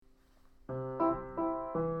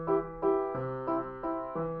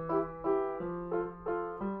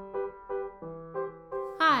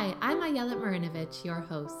Ayala Marinovich, your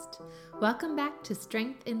host. Welcome back to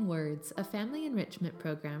Strength in Words, a family enrichment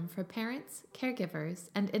program for parents, caregivers,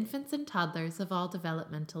 and infants and toddlers of all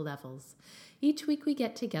developmental levels. Each week we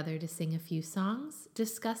get together to sing a few songs,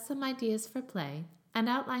 discuss some ideas for play, and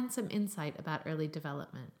outline some insight about early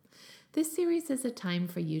development. This series is a time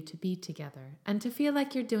for you to be together and to feel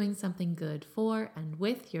like you're doing something good for and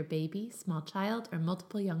with your baby, small child, or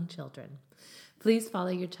multiple young children. Please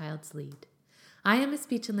follow your child's lead. I am a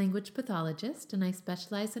speech and language pathologist, and I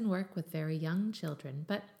specialize in work with very young children,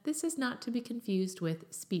 but this is not to be confused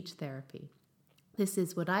with speech therapy. This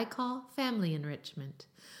is what I call family enrichment.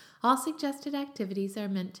 All suggested activities are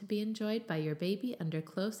meant to be enjoyed by your baby under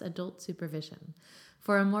close adult supervision.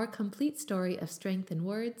 For a more complete story of Strength in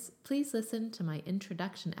Words, please listen to my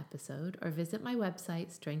introduction episode or visit my website,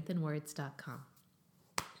 strengthinwords.com.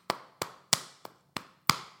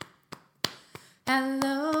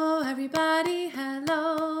 Hello, everybody,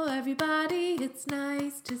 it's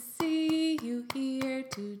nice to see you here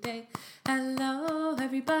today. Hello,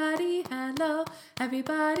 everybody,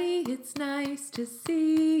 it's nice to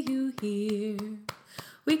see you here.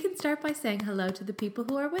 We can start by saying hello to the people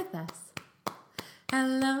who are with us.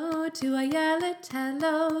 Hello to Ayelet,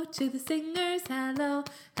 hello to the singers, hello,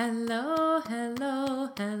 hello, hello,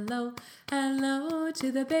 hello, hello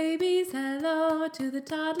to the babies, hello to the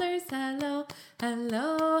toddlers, hello,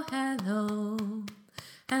 hello, hello.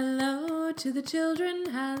 Hello to the children,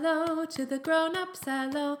 hello to the grown-ups,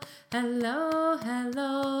 hello, hello,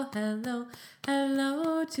 hello, hello,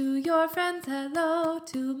 hello to your friends, hello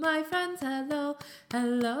to my friends, hello,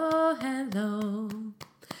 hello, hello.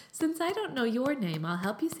 Since I don't know your name, I'll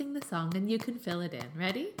help you sing the song and you can fill it in.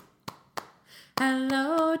 Ready?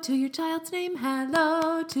 Hello to your child's name,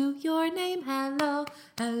 hello to your name, hello,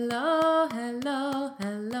 hello, hello,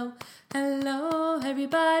 hello, hello,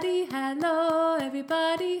 everybody, hello,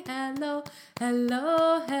 hello,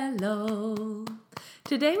 hello, hello.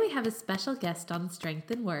 Today we have a special guest on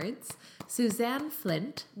Strength in Words, Suzanne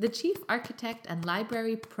Flint, the Chief Architect and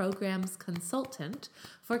Library Programs Consultant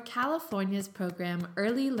for California's program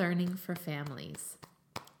Early Learning for Families.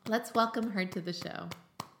 Let's welcome her to the show.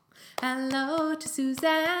 Hello to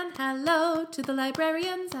Suzanne, hello to the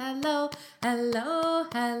librarians, hello, hello,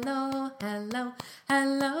 hello, hello,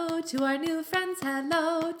 hello to our new friends,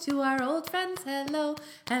 hello to our old friends, hello,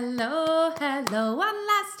 hello, hello, one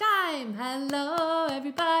last time, hello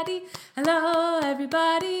everybody,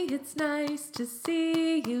 it's nice to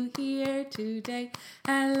see you here today,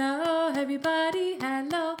 hello everybody,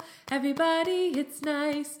 it's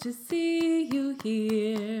nice to see you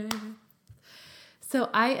here. So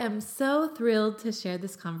I am so thrilled to share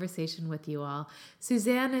this conversation with you all.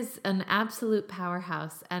 Suzanne is an absolute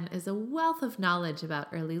powerhouse and is a wealth of knowledge about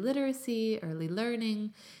early literacy, early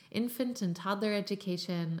learning, infant and toddler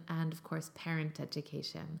education, and of course, parent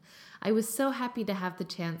education. I was so happy to have the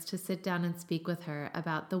chance to sit down and speak with her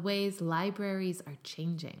about the ways libraries are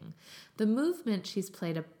changing. The movement she's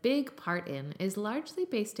played a big part in is largely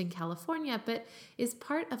based in California, but is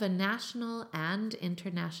part of a national and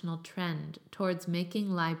international trend towards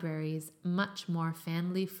making libraries much more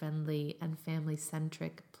family-friendly and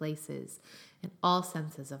family-centric places in all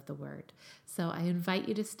senses of the word. So I invite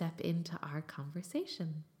you to step into our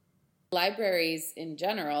conversation. Libraries in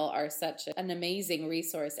general are such an amazing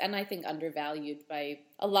resource and I think undervalued by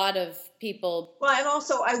a lot of people. Well, and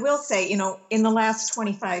also I will say, in the last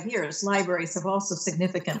 25 years, libraries have also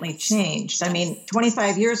significantly changed. I mean,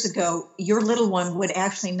 25 years ago, your little one would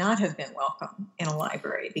actually not have been welcome in a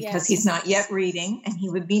library because he's not yet reading and he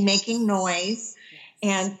would be making noise.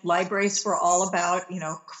 And libraries were all about,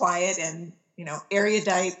 quiet and,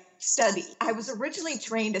 erudite study. I was originally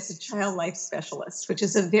trained as a child life specialist, which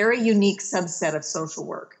is a very unique subset of social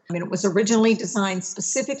work. I mean, it was originally designed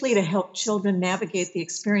specifically to help children navigate the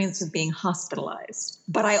experience of being hospitalized.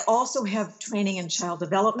 But I also have training in child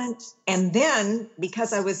development. And then,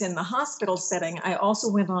 because I was in the hospital setting, I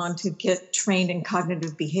also went on to get trained in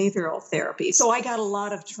cognitive behavioral therapy. So I got a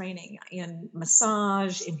lot of training in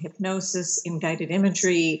massage, in hypnosis, in guided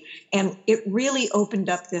imagery. And it really opened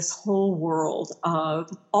up this whole world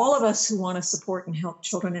of all of us who want to support and help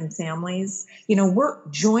children and families. We're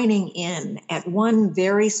joining in at one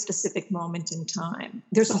very specific moment in time.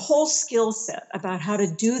 There's a whole skill set about how to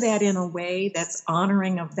do that in a way that's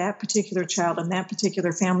honoring of that particular child and that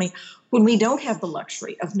particular family when we don't have the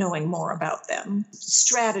luxury of knowing more about them,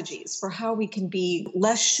 strategies for how we can be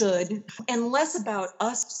less should and less about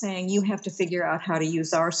us saying you have to figure out how to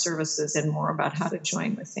use our services and more about how to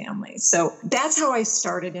join with families. So that's how I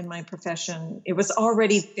started in my profession. It was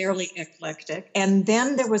already fairly eclectic. And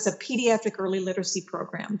then there was a pediatric early literacy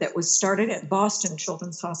program that was started at Boston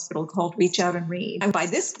Children's Hospital called Reach Out and Read. And by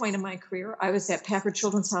this point in my career, I was at Packard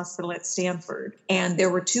Children's Hospital at Stanford, and there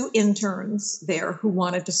were 2 interns there who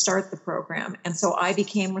wanted to start the program. And so I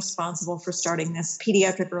became responsible for starting this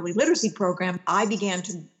pediatric early literacy program. I began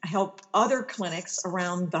to help other clinics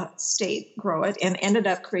around the state grow it and ended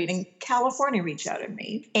up creating California Reach Out and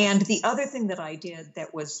Read. And the other thing that I did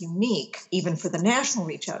that was unique, even for the National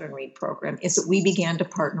Reach Out and Read program, is that we began to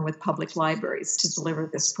partner with public libraries to deliver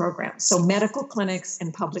this program. So medical clinics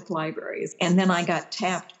and public libraries. And then I got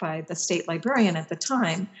tapped by the state librarian at the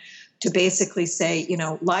time to basically say,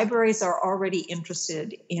 libraries are already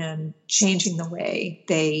interested in changing the way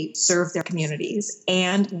they serve their communities.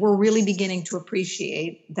 And we're really beginning to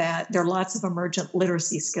appreciate that there are lots of emergent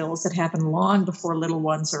literacy skills that happen long before little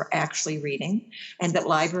ones are actually reading, and that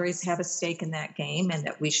libraries have a stake in that game and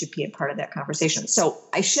that we should be a part of that conversation. So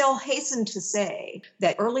I shall hasten to say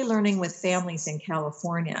that early learning with families in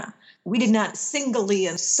California, we did not singly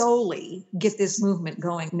and solely get this movement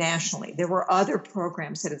going nationally. There were other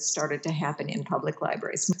programs that had started to happen in public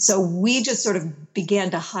libraries. So we just sort of began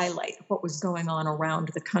to highlight what was going on around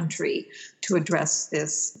the country to address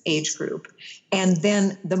this age group. And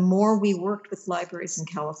then the more we worked with libraries in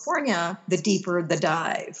California, the deeper the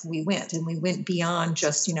dive we went. And we went beyond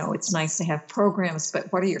just, it's nice to have programs,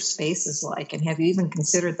 but what are your spaces like? And have you even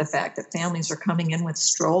considered the fact that families are coming in with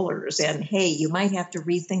strollers? And hey, you might have to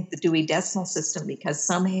rethink the Dewey Decimal System because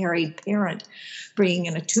some harried parent bringing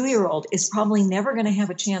in a 2-year-old is probably never going to have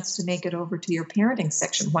a chance to make it over to your parenting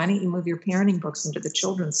section. Why don't you move your parenting books into the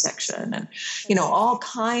children's section? And, all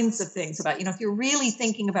kinds of things about, if you're really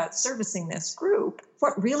thinking about servicing this group,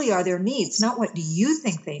 what really are their needs? Not what do you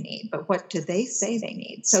think they need, but what do they say they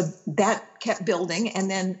need? So that kept building. And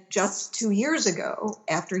then just 2 years ago,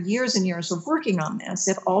 after years and years of working on this,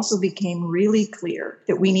 it also became really clear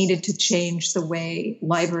that we needed to change the way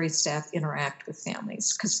library staff interact with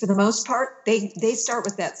families. Because for the most part, they start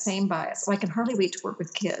with that same bias. I can hardly wait to work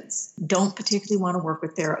with kids. Don't particularly want to work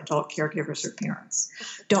with their adult caregivers or parents.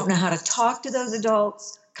 Don't know how to talk to those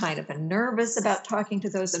adults, kind of nervous about talking to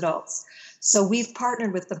those adults. So we've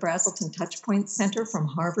partnered with the Brazelton Touchpoint Center from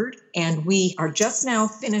Harvard, and we are just now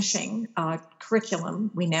finishing a curriculum.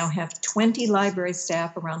 We now have 20 library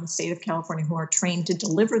staff around the state of California who are trained to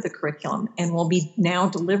deliver the curriculum, and we'll be now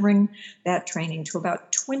delivering that training to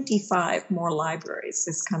about 25 more libraries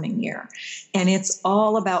this coming year. And it's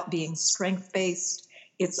all about being strength-based.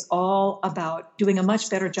 It's all about doing a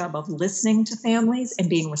much better job of listening to families and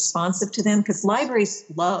being responsive to them, because libraries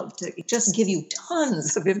love to just give you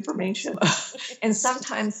tons of information. And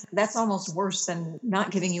sometimes that's almost worse than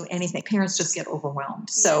not giving you anything. Parents just get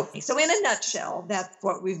overwhelmed. So in a nutshell, that's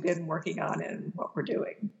what we've been working on and what we're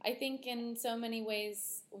doing. I think in so many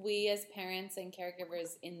ways, we as parents and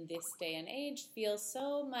caregivers in this day and age feel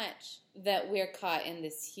so much that we're caught in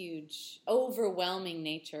this huge, overwhelming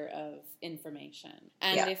nature of information.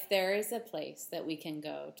 And if there is a place that we can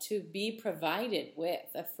go to be provided with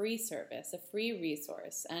a free service, a free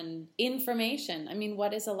resource, and information. I mean,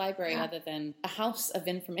 what is a library other than a house of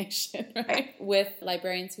information, right? With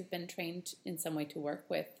librarians who've been trained in some way to work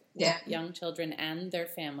with young children and their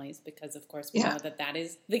families, because of course we know that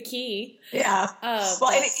is the key.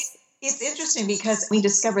 It's interesting because we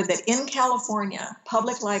discovered that in California,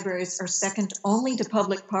 public libraries are second only to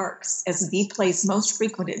public parks as the place most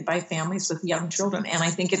frequented by families with young children. And I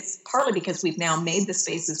think it's partly because we've now made the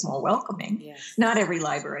spaces more welcoming. Yes. Not every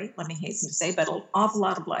library, let me hasten to say, but an awful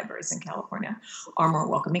lot of libraries in California are more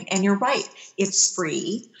welcoming. And you're right, it's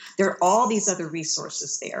free. There are all these other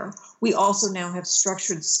resources there. We also now have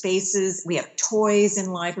structured spaces. We have toys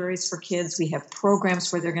in libraries for kids. We have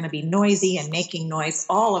programs where they're going to be noisy and making noise.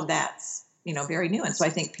 All of that's, very new. And so I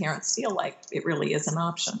think parents feel like it really is an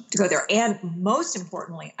option to go there. And most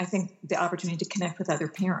importantly, I think the opportunity to connect with other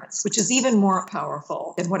parents, which is even more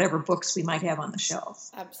powerful than whatever books we might have on the shelf.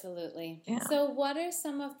 Absolutely. Yeah. So what are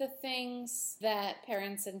some of the things that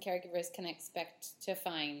parents and caregivers can expect to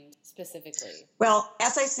find specifically? Well,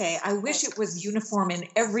 as I say, I wish it was uniform in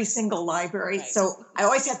every single library. Right. So I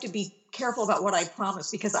always have to be careful about what I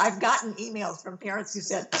promise, because I've gotten emails from parents who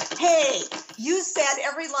said, hey, you said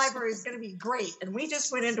every library is going to be great. And we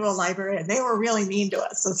just went into a library and they were really mean to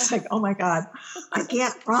us. So it's like, oh my God, I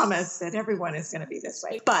can't promise that everyone is going to be this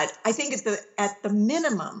way. But I think at the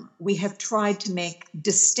minimum, we have tried to make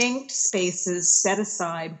distinct spaces set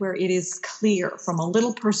aside where it is clear from a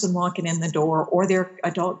little person walking in the door or their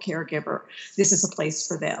adult caregiver, this is a place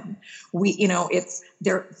for them.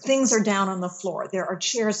 Things are down on the floor. There are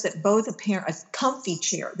chairs that a comfy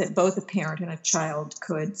chair that both a parent and a child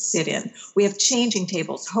could sit in. We have changing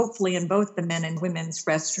tables, hopefully in both the men and women's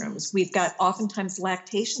restrooms. We've got oftentimes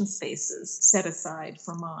lactation spaces set aside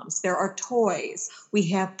for moms. There are toys. We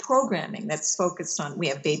have programming that's focused on, we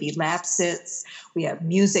have baby lap sits. We have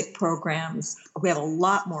music programs. We have a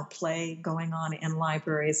lot more play going on in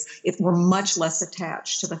libraries. We're much less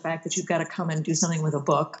attached to the fact that you've got to come and do something with a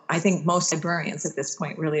book. I think most librarians at this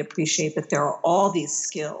point really appreciate that there are all these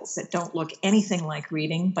skills that don't look anything like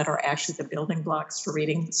reading, but are actually the building blocks for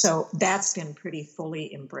reading. So that's been pretty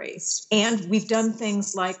fully embraced. And we've done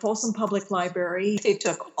things like Folsom Public Library. They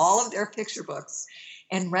took all of their picture books,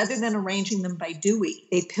 and rather than arranging them by Dewey,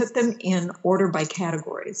 they put them in order by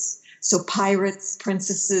categories. So pirates,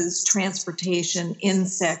 princesses, transportation,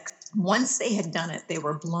 insects. Once they had done it, they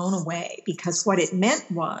were blown away, because what it meant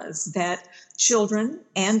was that children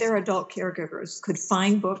and their adult caregivers could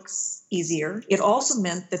find books easier. It also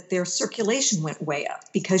meant that their circulation went way up,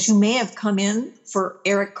 because you may have come in for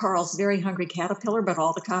Eric Carle's Very Hungry Caterpillar, but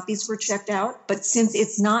all the copies were checked out. But since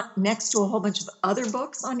it's not next to a whole bunch of other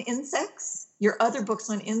books on insects, your other books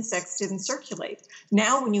on insects didn't circulate.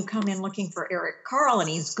 Now, when you come in looking for Eric Carle and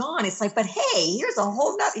he's gone, it's like, but hey, here's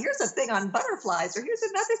a thing on butterflies, or here's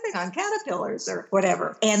another thing on caterpillars, or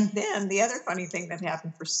whatever. And then the other funny thing that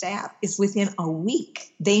happened for staff is within a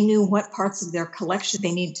week, they knew what parts of their collection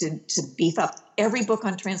they need to beef up. Every book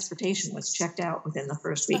on transportation was checked out within the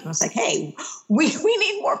first week. And it was like, hey, we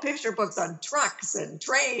need more picture books on trucks and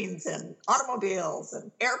trains and automobiles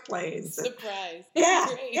and airplanes. Surprise.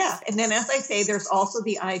 Yeah. And then, as I say, there's also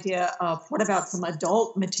the idea of what about some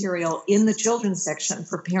adult material in the children's section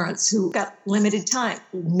for parents who got limited time.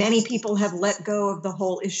 Many people have let go of the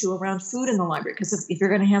whole issue around food in the library, because if you're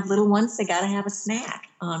going to have little ones, they got to have a snack.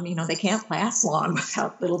 They can't last long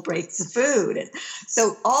without little breaks of food. And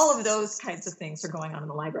so all of those kinds of things are going on in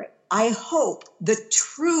the library. I hope the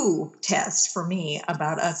true test for me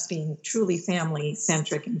about us being truly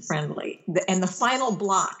family-centric and friendly, and the final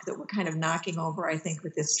block that we're kind of knocking over, I think,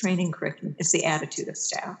 with this training curriculum, is the attitude of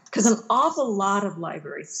staff. Because an awful lot of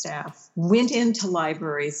library staff went into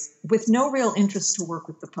libraries with no real interest to work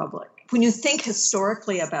with the public. When you think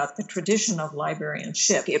historically about the tradition of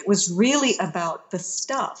librarianship, it was really about the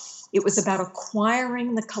stuff. It was about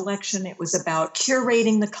acquiring the collection. It was about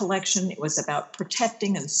curating the collection. It was about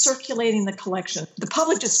protecting and circulating the collection. The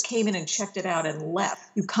public just came in and checked it out and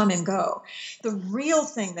left. You come and go. The real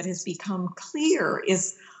thing that has become clear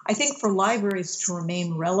is, I think, for libraries to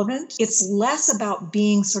remain relevant, it's less about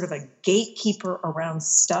being sort of a gatekeeper around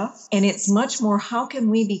stuff, and it's much more, how can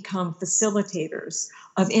we become facilitators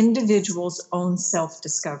of individuals' own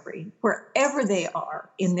self-discovery, wherever they are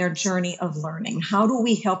in their journey of learning? How do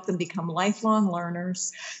we help them become lifelong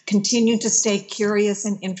learners, continue to stay curious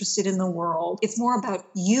and interested in the world? It's more about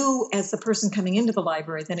you as the person coming into the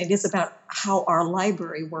library than it is about how our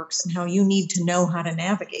library works and how you need to know how to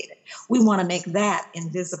navigate it. We want to make that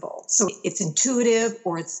invisible. So it's intuitive,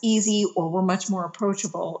 or it's easy, or we're much more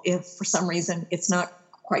approachable if for some reason it's not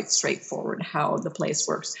quite straightforward how the place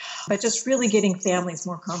works. But just really getting families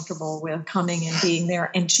more comfortable with coming and being there,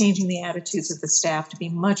 and changing the attitudes of the staff to be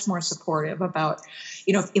much more supportive about,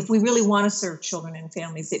 if we really want to serve children and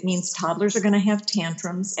families, it means toddlers are going to have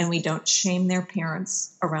tantrums, and we don't shame their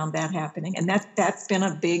parents around that happening. And that's been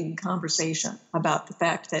a big conversation about the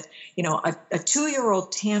fact that, a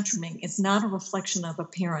 2-year-old tantruming is not a reflection of a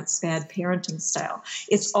parent's bad parenting style.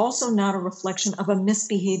 It's also not a reflection of a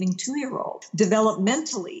misbehaving 2-year-old.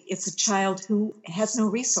 Developmentally, it's a child who has no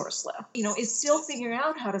resource left, is still figuring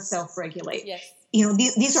out how to self-regulate. Yes.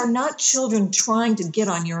 These are not children trying to get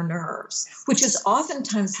on your nerves, which is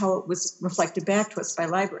oftentimes how it was reflected back to us by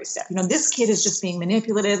library staff. This kid is just being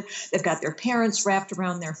manipulative. They've got their parents wrapped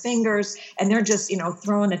around their fingers, and they're just,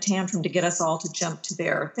 throwing a tantrum to get us all to jump to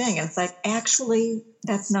their thing. And it's like, actually,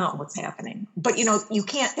 that's not what's happening. But, you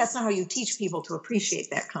can't, that's not how you teach people to appreciate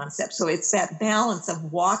that concept. So it's that balance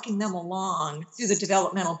of walking them along through the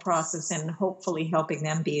developmental process and hopefully helping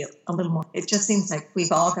them be a little more. It just seems like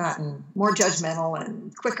we've all gotten more judgmental rational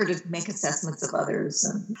and quicker to make assessments of others.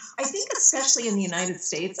 And I think especially in the United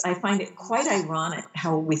States, I find it quite ironic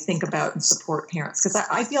how we think about and support parents, because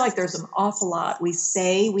I feel like there's an awful lot. We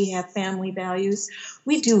say we have family values.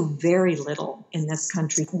 We do very little in this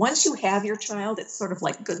country. Once you have your child, it's sort of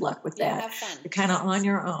like good luck with that. Have fun. You're kind of on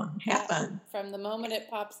your own. Have fun. From the moment it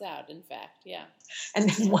pops out, in fact, yeah. And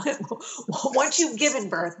then once you've given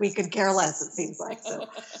birth, we could care less, it seems like. So,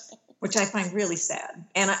 which I find really sad.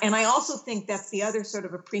 And I also think that's the other sort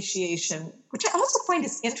of appreciation, which I also find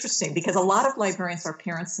is interesting, because a lot of librarians are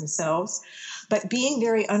parents themselves, but being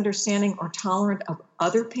very understanding or tolerant of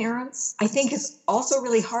other parents, I think is also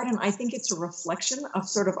really hard. And I think it's a reflection of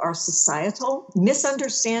sort of our societal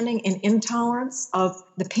misunderstanding and intolerance of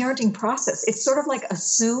the parenting process. It's sort of like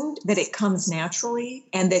assumed that it comes naturally,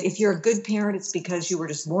 and that if you're a good parent, it's because you were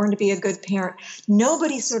just born to be a good parent.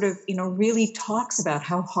 Nobody sort of, really talks about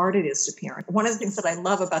how hard it is to parent. One of the things that I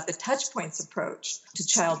love about the Touchpoints approach to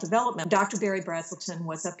child development, Dr. Barry Brazelton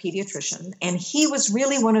was a pediatrician, and he was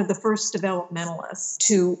really one of the first developmentalists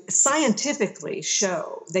to scientifically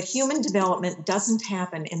show that human development doesn't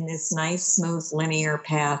happen in this nice, smooth, linear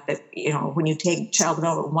path that, when you take Child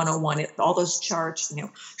Development 101, all those charts,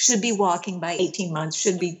 should be walking by 18 months,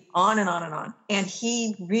 should be on and on and on. And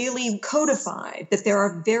he really codified that there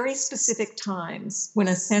are very specific times when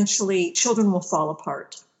essentially children will fall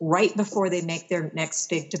apart right before they make their next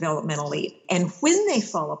big developmental leap. And when they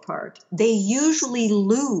fall apart, they usually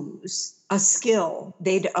lose a skill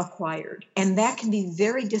they'd acquired. And that can be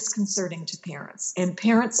very disconcerting to parents. And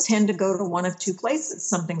parents tend to go to one of two places.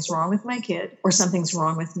 Something's wrong with my kid, or something's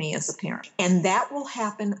wrong with me as a parent. And that will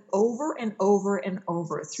happen over and over and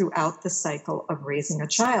over throughout the cycle of raising a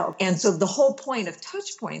child. And so the whole point of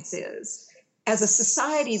Touchpoints is, as a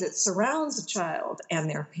society that surrounds a child and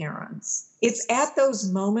their parents, it's at those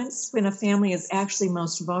moments when a family is actually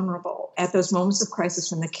most vulnerable, at those moments of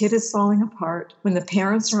crisis when the kid is falling apart, when the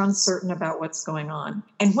parents are uncertain about what's going on.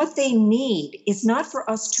 And what they need is not for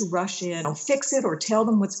us to rush in or fix it or tell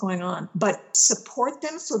them what's going on, but support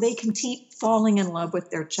them so they can keep falling in love with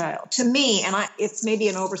their child. To me, and it's maybe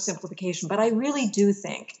an oversimplification, but I really do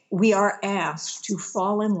think we are asked to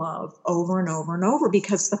fall in love over and over and over,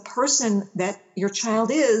 because the person that your child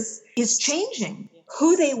is changing.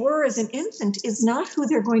 Who they were as an infant is not who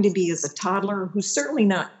they're going to be as a toddler, who's certainly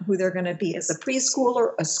not who they're going to be as a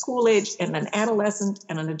preschooler, a school age, and an adolescent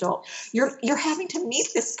and an adult. You're having to meet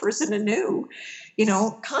this person anew,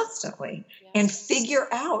 constantly, and figure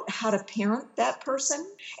out how to parent that person.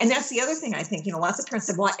 And that's the other thing I think, lots of parents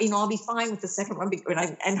said, well, I'll be fine with the second one.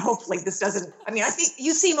 And hopefully this doesn't, I think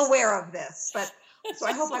you seem aware of this, but so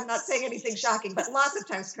I hope I'm not saying anything shocking, but lots of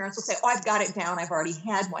times parents will say, oh, I've got it down. I've already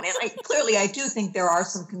had one. And I do think there are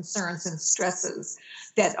some concerns and stresses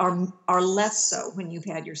that are less so when you've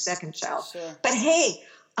had your second child. Sure. But hey,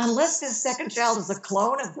 unless this second child is a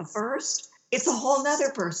clone of the first, it's a whole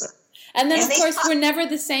nother person. And then, of course, we're never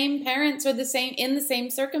the same parents or in the same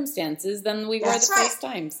circumstances than we were the first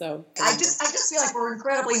time. So I just feel like we're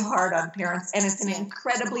incredibly hard on parents, and it's an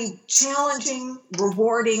incredibly challenging,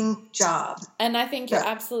 rewarding job. And I think you're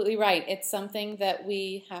absolutely right. It's something that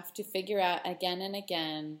we have to figure out again and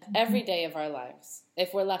again every day of our lives,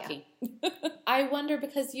 if we're lucky. Yeah. I wonder,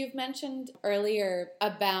 because you've mentioned earlier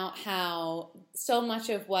about how so much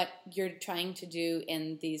of what you're trying to do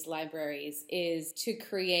in these libraries is to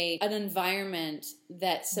create an environment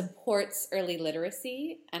that supports early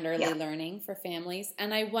literacy and early learning for families.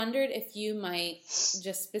 And I wondered if you might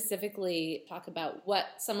just specifically talk about what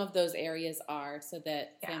some of those areas are so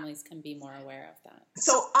that families can be more aware of that.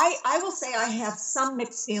 So I will say I have some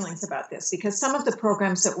mixed feelings about this, because some of the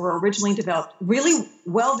programs that were originally developed really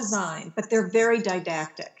well designed, but they're very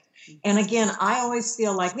didactic. And again, I always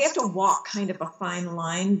feel like we have to walk kind of a fine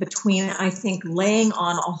line between, I think, laying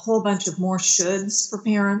on a whole bunch of more shoulds for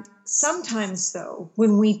parents. Sometimes, though,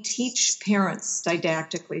 when we teach parents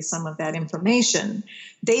didactically some of that information,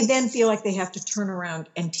 they then feel like they have to turn around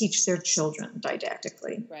and teach their children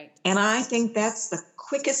didactically. Right. And I think that's the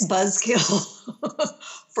quickest buzzkill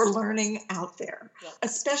for learning out there,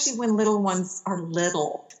 especially when little ones are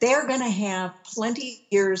little. They're going to have plenty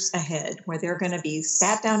years ahead where they're going to be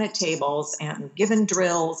sat down at tables and given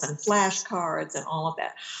drills and flashcards and all of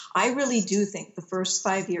that. I really do think the first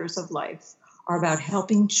 5 years of life are about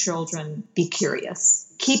helping children be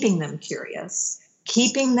curious, keeping them curious,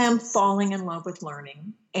 keeping them falling in love with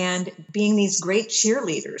learning, and being these great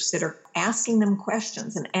cheerleaders that are asking them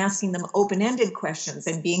questions and asking them open-ended questions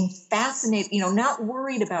and being fascinated, not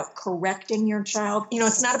worried about correcting your child.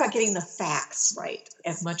 It's not about getting the facts right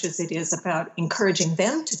as much as it is about encouraging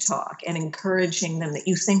them to talk and encouraging them that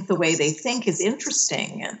you think the way they think is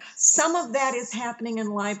interesting. And some of that is happening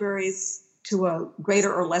in libraries to a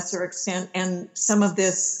greater or lesser extent, and some of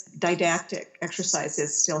this didactic exercise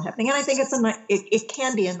is still happening. And I think it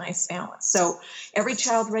can be a nice balance. So Every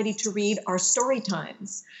Child Ready to Read are story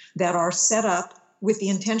times that are set up with the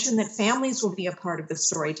intention that families will be a part of the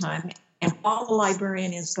story time. And while the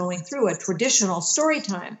librarian is going through a traditional story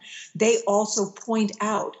time, they also point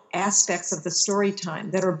out aspects of the story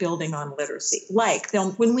time that are building on literacy. Like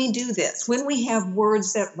when we do this, when we have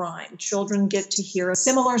words that rhyme, children get to hear a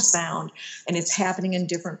similar sound and it's happening in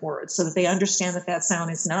different words so that they understand that that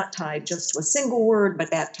sound is not tied just to a single word,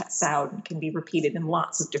 but that sound can be repeated in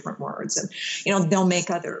lots of different words. And, they'll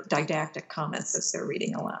make other didactic comments as they're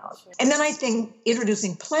reading aloud. And then I think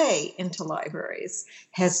introducing play into libraries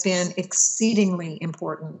has been exceedingly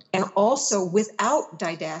important. And also, without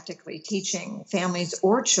didactically teaching families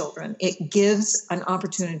or children, it gives an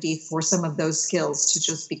opportunity for some of those skills to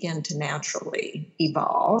just begin to naturally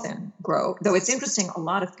evolve and grow. Though it's interesting, a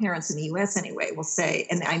lot of parents in the U.S. anyway will say,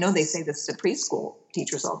 and I know they say this to preschool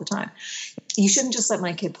teachers all the time, you shouldn't just let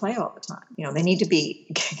my kid play all the time. They need to be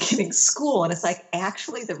getting school. And it's like,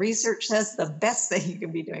 actually, the research says the best thing you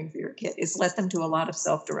can be doing for your kid is let them do a lot of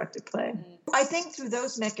self-directed play. I think through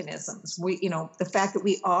those mechanisms, the fact that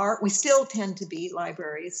we still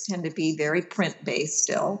libraries tend to be very print-based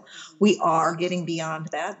still. We are getting beyond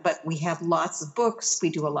that, but we have lots of books. We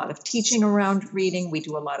do a lot of teaching around reading. We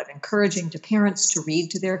do a lot of encouraging to parents to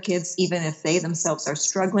read to their kids, even if they themselves are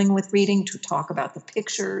struggling with reading, to talk about the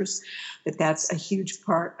pictures. That's a huge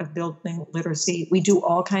part of building literacy. We do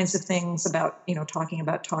all kinds of things about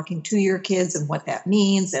talking to your kids and what that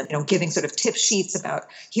means, and giving sort of tip sheets about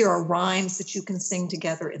here are rhymes that you can sing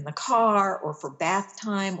together in the car or for bath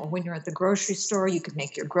time, or when you're at the grocery store, you can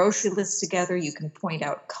make your grocery list together. You can point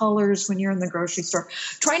out colors when you're in the grocery store,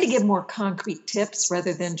 trying to give more concrete tips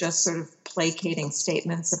rather than just sort of placating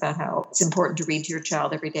statements about how it's important to read to your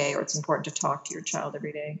child every day or it's important to talk to your child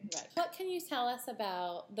every day. Right. What can you tell us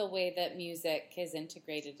about the way that music is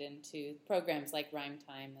integrated into programs like Rhyme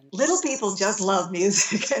Time? Little people just love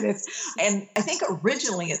music. And I think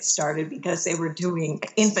originally it started because they were doing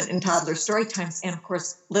infant and toddler story times. And of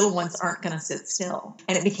course, little ones aren't going to sit still.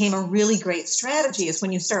 And it became a really great strategy is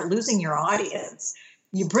when you start losing your audience,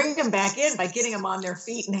 you bring them back in by getting them on their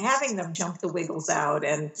feet and having them jump the wiggles out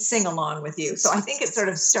and sing along with you. So I think it sort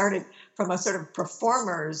of started from a sort of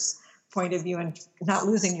performer's point of view and not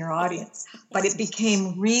losing your audience. But it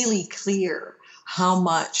became really clear how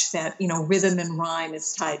much that, rhythm and rhyme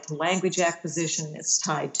is tied to language acquisition, is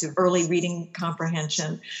tied to early reading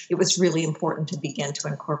comprehension. It was really important to begin to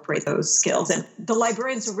incorporate those skills. And the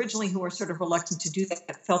librarians originally who were sort of reluctant to do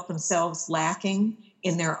that felt themselves lacking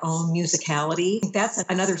in their own musicality. That's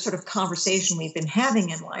another sort of conversation we've been having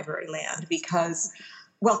in library land because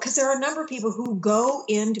there are a number of people who go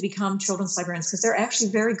in to become children's librarians because they're actually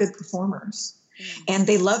very good performers. And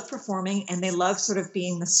they love performing and they love sort of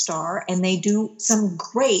being the star, and they do some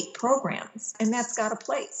great programs, and that's got a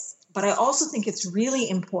place. But I also think it's really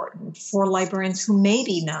important for librarians who may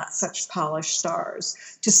be not such polished stars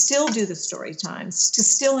to still do the story times, to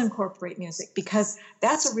still incorporate music, because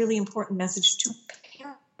that's a really important message to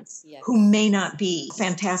parents who may not be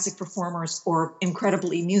fantastic performers or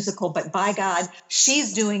incredibly musical, but by God,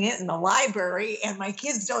 she's doing it in the library, and my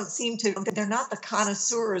kids they're not the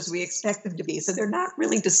connoisseurs we expect them to be. So they're not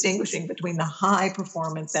really distinguishing between the high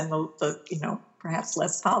performance and the perhaps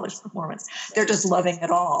less polished performance. They're just loving it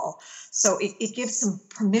all. So it gives some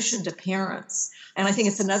permission to parents. And I think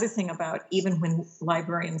it's another thing about even when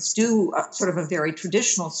librarians do sort of a very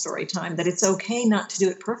traditional story time, that it's okay not to do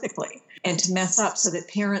it perfectly and to mess up so that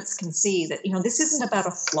parents can see that, this isn't about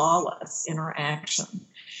a flawless interaction.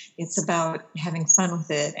 It's about having fun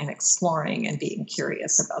with it and exploring and being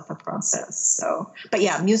curious about the process. But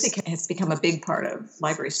yeah, music has become a big part of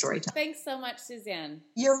library story time. Thanks so much, Suzanne.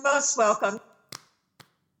 You're most welcome.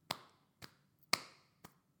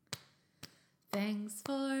 Thanks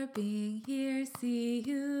for being here. See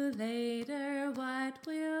you later. What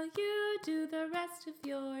will you do the rest of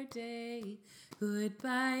your day?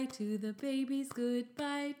 Goodbye to the babies,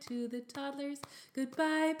 goodbye to the toddlers,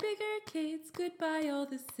 goodbye bigger kids, goodbye all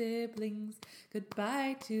the siblings,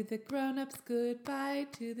 goodbye to the grown-ups, goodbye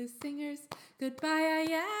to the singers, goodbye I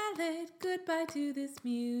yell it, goodbye to this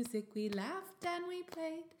music. We laughed and we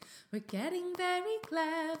played, we're getting very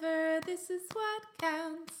clever, this is what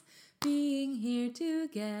counts, being here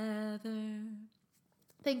together.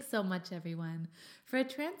 Thanks so much, everyone. For a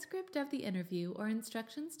transcript of the interview or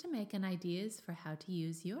instructions to make and ideas for how to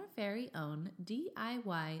use your very own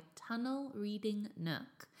DIY tunnel reading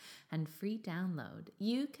nook and free download,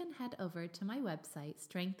 you can head over to my website,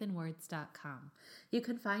 strengthinwords.com. You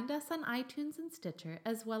can find us on iTunes and Stitcher,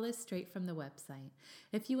 as well as straight from the website.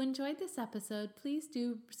 If you enjoyed this episode, please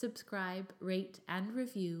do subscribe, rate, and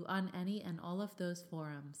review on any and all of those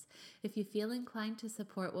forums. If you feel inclined to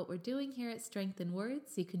support what we're doing here at Strength in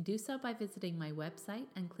Words, you can do so by visiting my website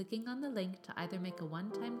and clicking on the link to either make a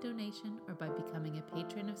one-time donation or by becoming a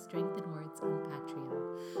patron of Strength in Words on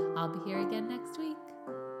Patreon. I'll be here again next week.